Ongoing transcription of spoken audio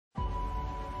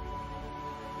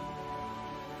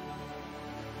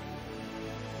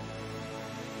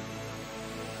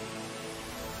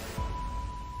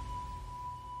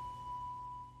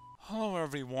Hello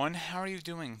everyone, how are you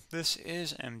doing? This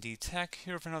is MD Tech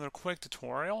here with another quick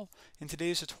tutorial. In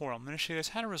today's tutorial, I'm going to show you guys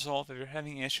how to resolve if you're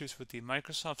having issues with the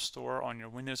Microsoft Store on your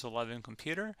Windows 11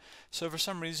 computer. So for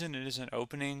some reason it isn't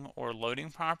opening or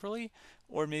loading properly,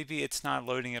 or maybe it's not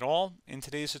loading at all. In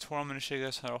today's tutorial, I'm going to show you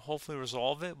guys how to hopefully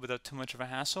resolve it without too much of a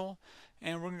hassle,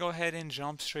 and we're going to go ahead and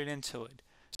jump straight into it.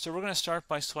 So we're going to start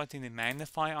by selecting the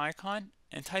magnify icon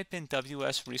and type in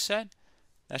WS Reset.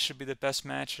 That should be the best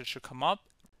match that should come up.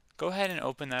 Go ahead and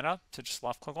open that up, so just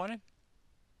left click on it.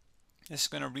 It's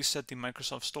going to reset the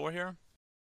Microsoft Store here.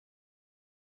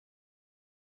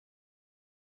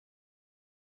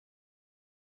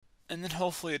 And then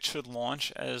hopefully it should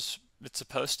launch as it's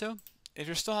supposed to. If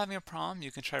you're still having a problem,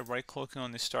 you can try right clicking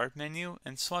on the Start menu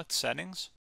and select Settings.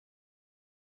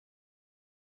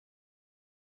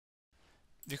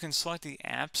 You can select the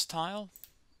Apps tile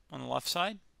on the left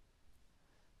side.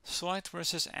 Select where it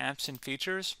says Apps and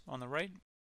Features on the right.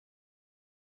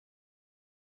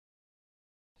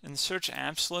 In the Search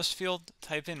Apps list field,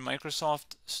 type in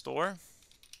Microsoft Store.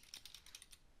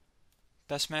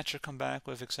 Best match should come back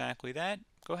with exactly that.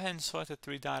 Go ahead and select the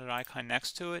three-dotted icon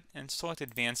next to it and select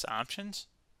Advanced Options.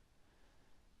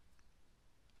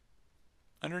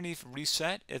 Underneath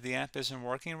Reset, if the app isn't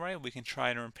working right, we can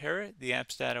try to repair it. The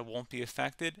app's data won't be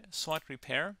affected. Select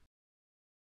Repair.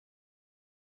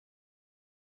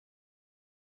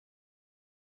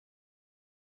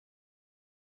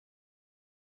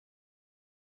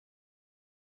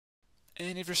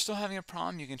 And if you're still having a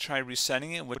problem, you can try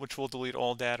resetting it, which will delete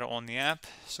all data on the app.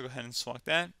 So go ahead and select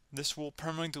that. This will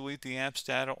permanently delete the app's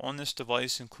data on this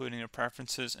device, including your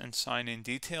preferences and sign-in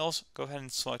details. Go ahead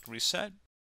and select Reset.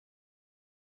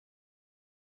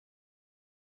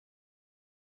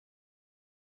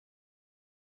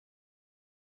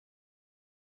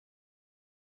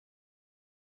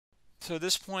 So at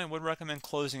this point, I would recommend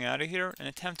closing out of here and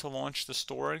attempt to launch the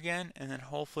store again, and then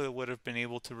hopefully it would have been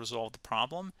able to resolve the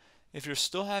problem. If you're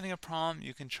still having a problem,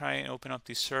 you can try and open up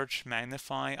the Search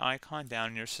Magnify icon down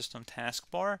in your system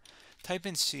taskbar. Type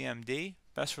in CMD.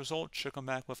 Best result should come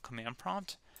back with Command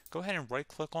Prompt. Go ahead and right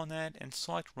click on that and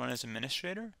select Run as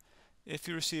Administrator. If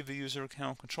you receive a user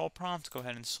account control prompt, go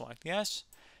ahead and select Yes.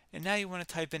 And now you want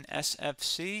to type in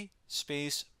SFC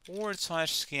space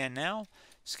 /scan now.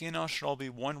 Scan now should all be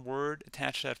one word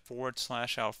attached to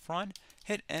that / out front.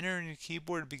 Hit enter on your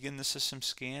keyboard to begin the system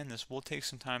scan. This will take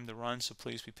some time to run, so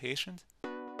please be patient.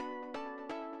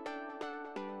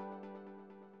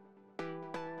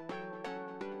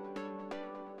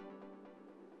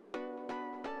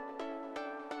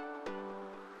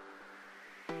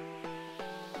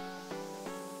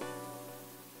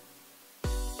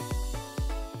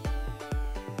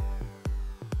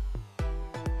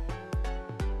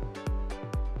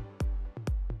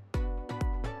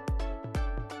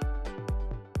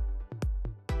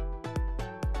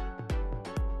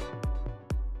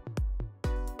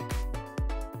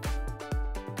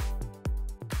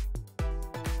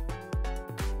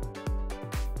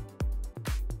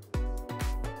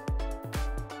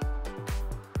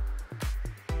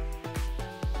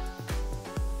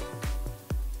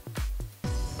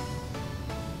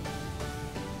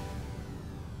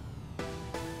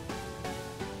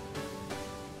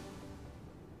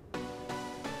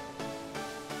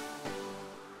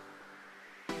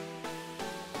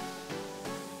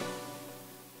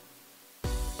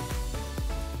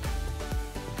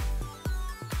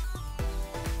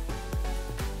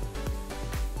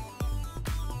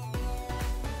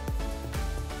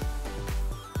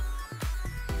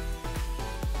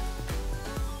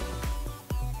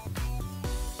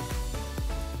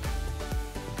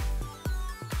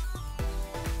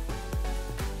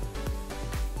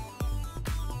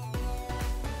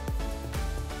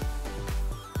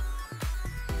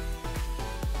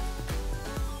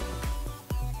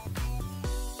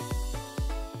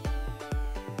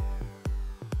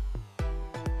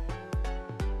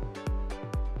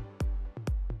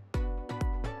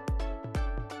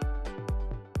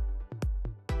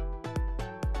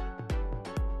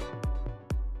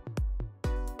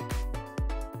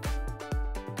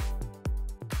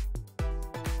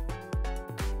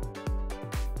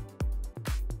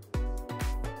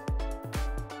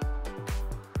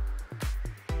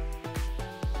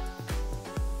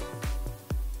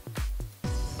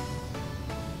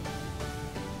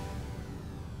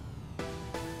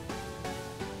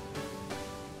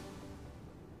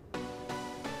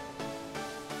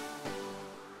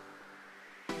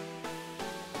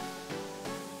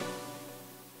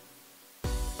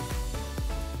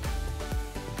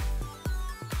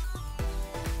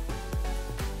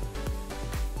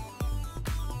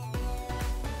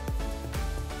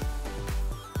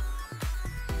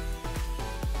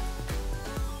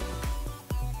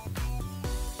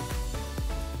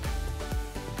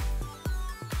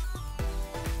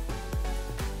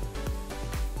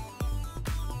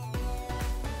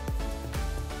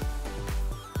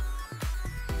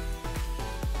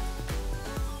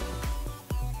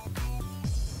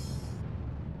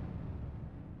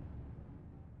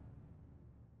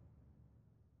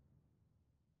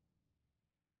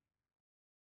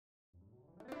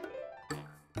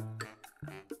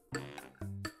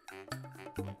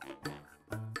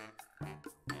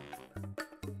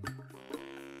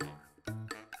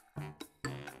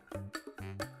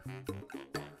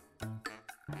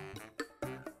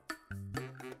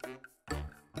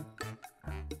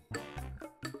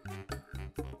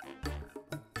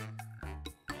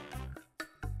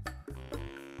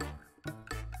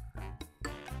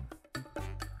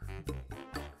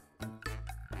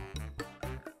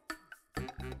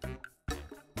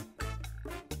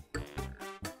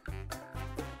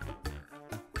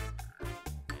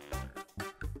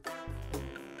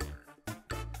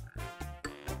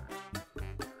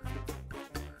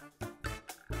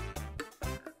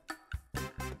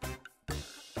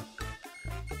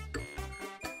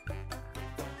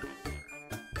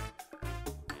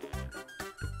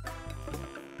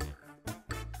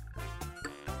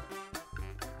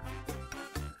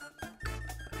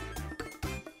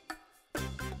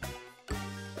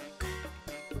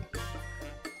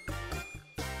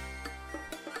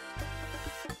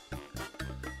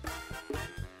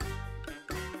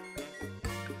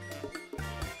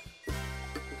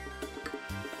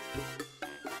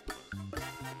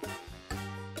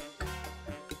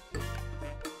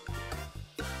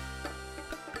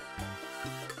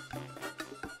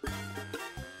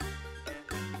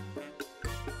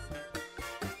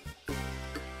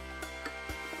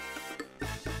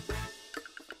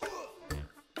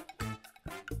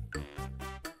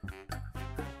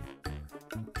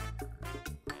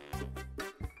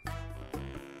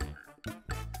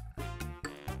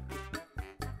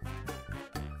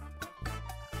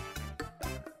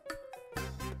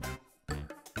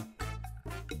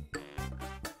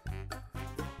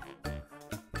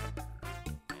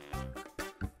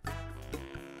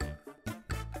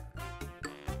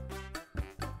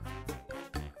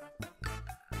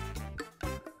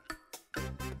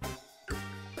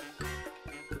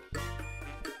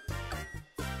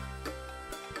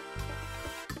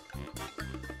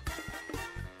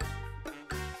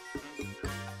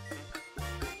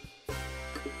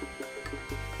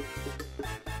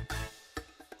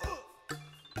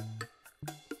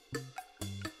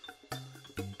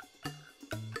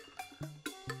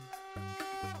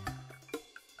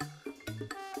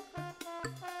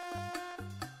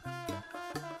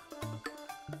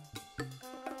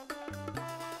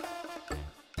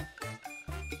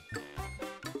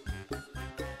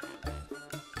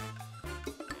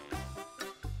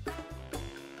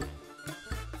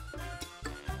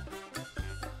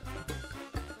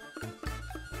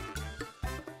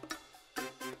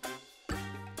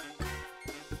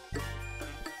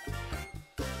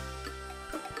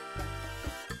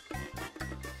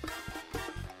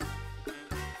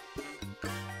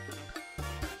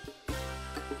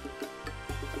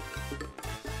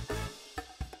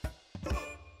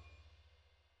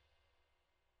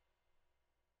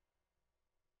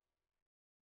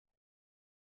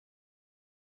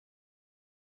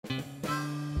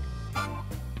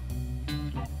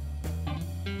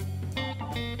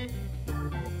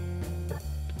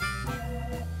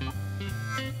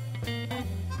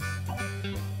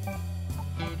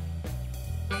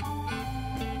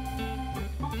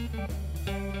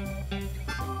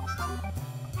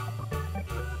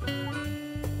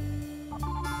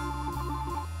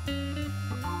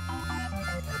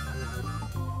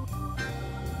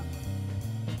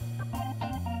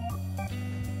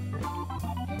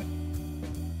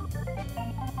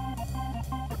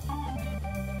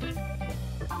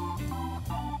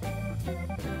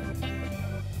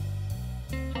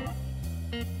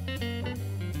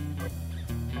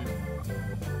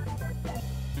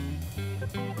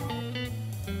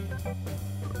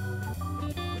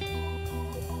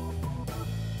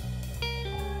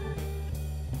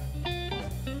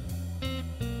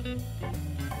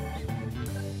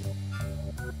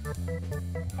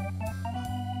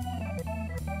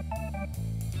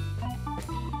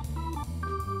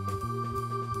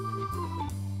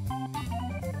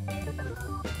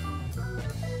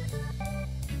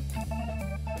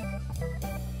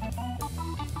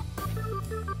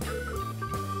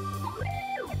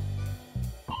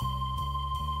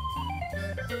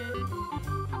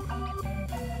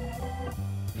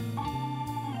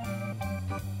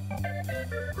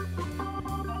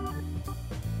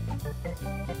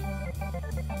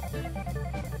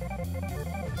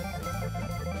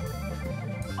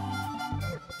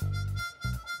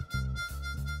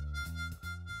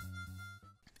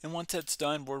 And once that's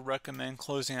done, we'd recommend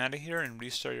closing out of here and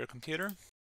restart your computer.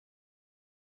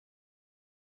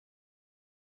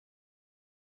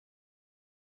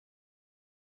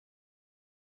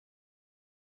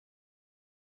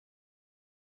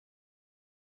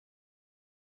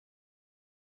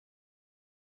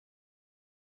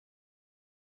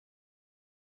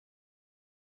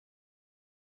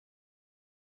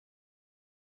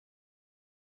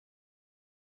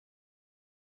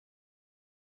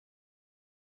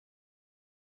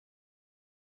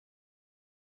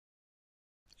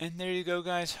 And there you go,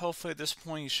 guys. Hopefully at this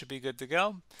point you should be good to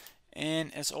go.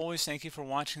 And as always, thank you for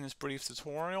watching this brief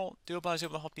tutorial. Do hope I was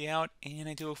able to help you out, and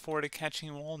I do look forward to catching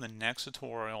you all in the next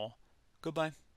tutorial. Goodbye.